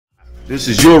This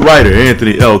is your writer,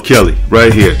 Anthony L. Kelly,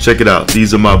 right here. Check it out.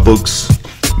 These are my books.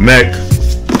 Mac,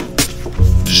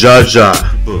 Jaja,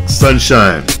 book,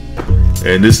 Sunshine.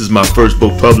 And this is my first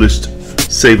book published,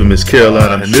 Saving Miss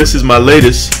Carolina. And this is my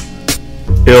latest,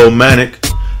 El Manic.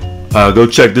 Go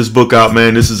check this book out,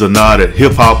 man. This is a nod at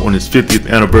hip-hop on its 50th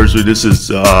anniversary. This is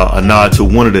a nod to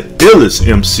one of the illest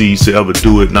MCs to ever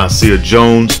do it, Nasir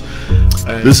Jones.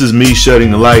 This is me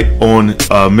shedding the light on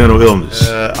mental illness.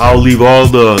 I'll leave all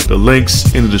the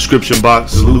links in the description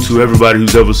box. Salute to everybody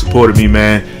who's ever supported me,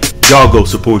 man. Y'all go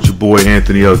support your boy,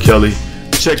 Anthony L. Kelly.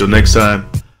 Check till next time.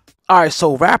 Alright,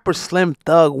 so rapper Slim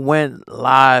Thug went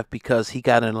live because he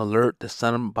got an alert that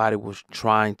somebody was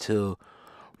trying to,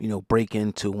 you know, break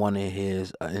into one of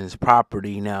his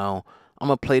property. Now, I'm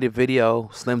going to play the video.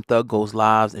 Slim Thug goes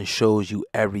live and shows you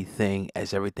everything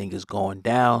as everything is going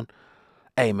down.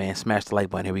 Hey, man, smash the like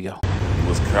button. Here we go.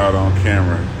 Was caught on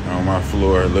camera on my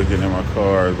floor looking at my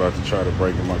car, about to try to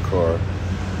break in my car.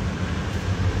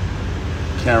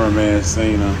 Cameraman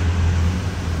seen him.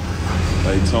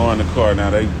 They towing the car. Now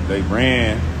they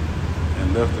ran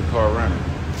and left the car running.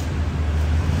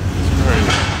 It's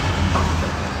crazy.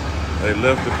 They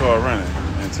left the car running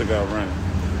and took out running.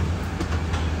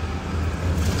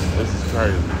 This is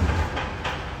crazy.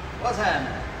 What's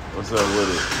happening? What's up with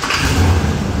it?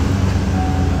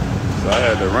 So I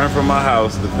had to run from my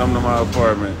house to come to my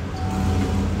apartment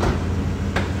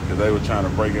because they were trying to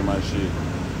break in my shit.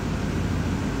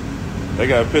 They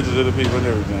got pictures of the people and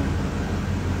everything.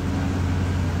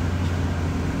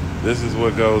 This is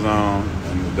what goes on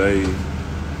in the day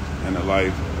in the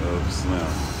life of Slim.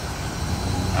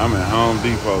 I'm at Home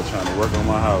Depot trying to work on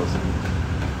my house.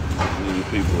 These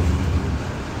people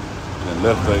and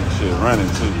left that shit running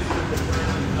too.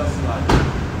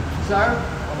 Sir?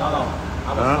 No. I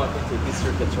was talking to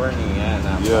district attorney and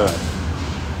yeah,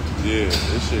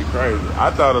 this shit crazy.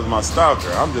 I thought it was my stalker.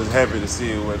 I'm just happy to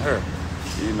see it with her.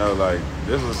 You know, like,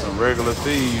 this was some regular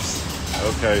thieves.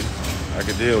 Okay, I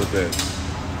could deal with that.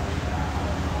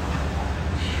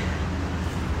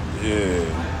 Yeah,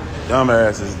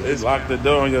 dumbasses. It's lock the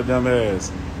door on your dumb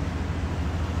ass.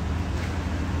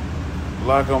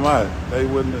 Lock them out. They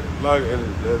wouldn't lock.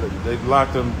 They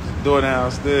locked them door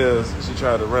downstairs. She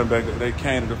tried to run back. They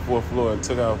came to the 4th floor and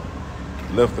took out,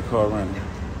 left the car running.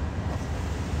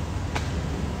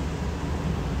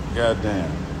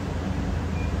 Goddamn.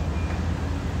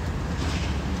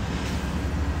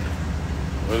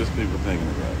 What is people thinking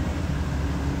about, man?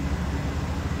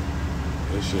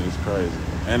 This shit is crazy.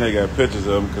 And they got pictures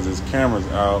of him because his camera's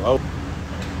out. Oh.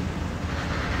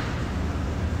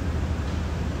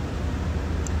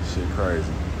 Shit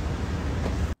crazy.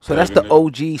 So that's the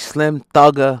OG Slim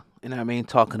Thugger, you know what I mean,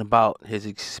 talking about his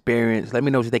experience. Let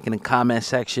me know what you think in the comment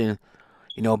section,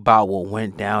 you know, about what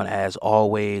went down as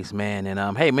always, man.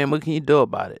 And hey, man, what can you do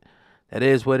about it? That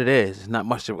is what it is. There's not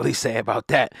much to really say about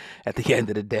that at the end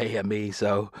of the day. I mean,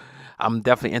 so I'm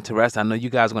definitely interested. I know you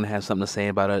guys are going to have something to say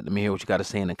about it. Let me hear what you got to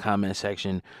say in the comment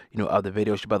section, you know, of the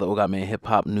videos. Your brother Ogot, man, Hip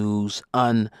Hop News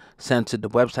Uncensored. The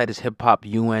website is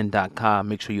hiphopun.com.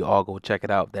 Make sure you all go check it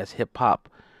out. That's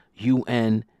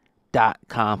hiphopun.com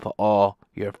for all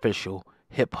your official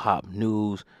hip hop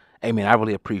news. Hey, man, I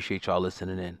really appreciate y'all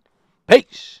listening in.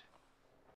 Peace.